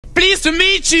Pleased to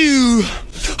meet you.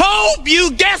 Hope you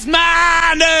guess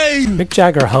my name. Mick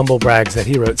Jagger humble brags that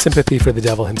he wrote Sympathy for the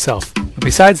Devil himself. But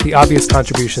besides the obvious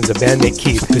contributions of bandmate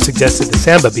Keith, who suggested the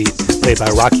samba beat played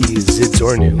by Rocky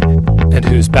Zidzornu, and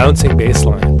whose bouncing bass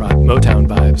line brought Motown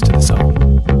vibes to the song,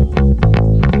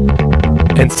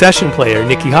 and session player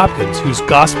Nicky Hopkins, whose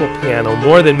gospel piano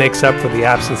more than makes up for the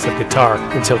absence of guitar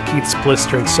until Keith's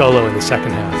blistering solo in the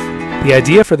second half. The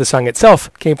idea for the song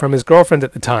itself came from his girlfriend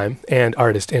at the time, and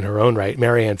artist in her own right,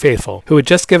 Marianne Faithfull, who had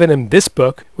just given him this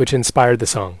book, which inspired the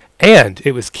song. And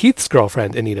it was Keith's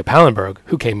girlfriend, Anita Pallenberg,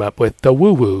 who came up with the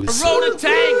woo-woos. Rode a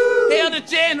tank, held a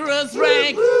generous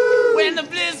rank, when the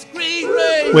blitzkrieg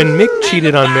raged. When Mick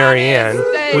cheated on Marianne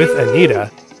with Anita,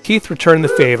 Keith returned the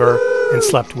favor and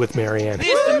slept with Marianne.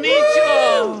 Pleased to meet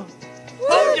you.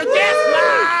 Hope you guess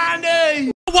my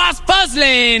name. What's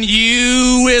puzzling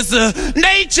you is the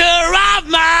nature of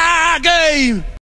my game.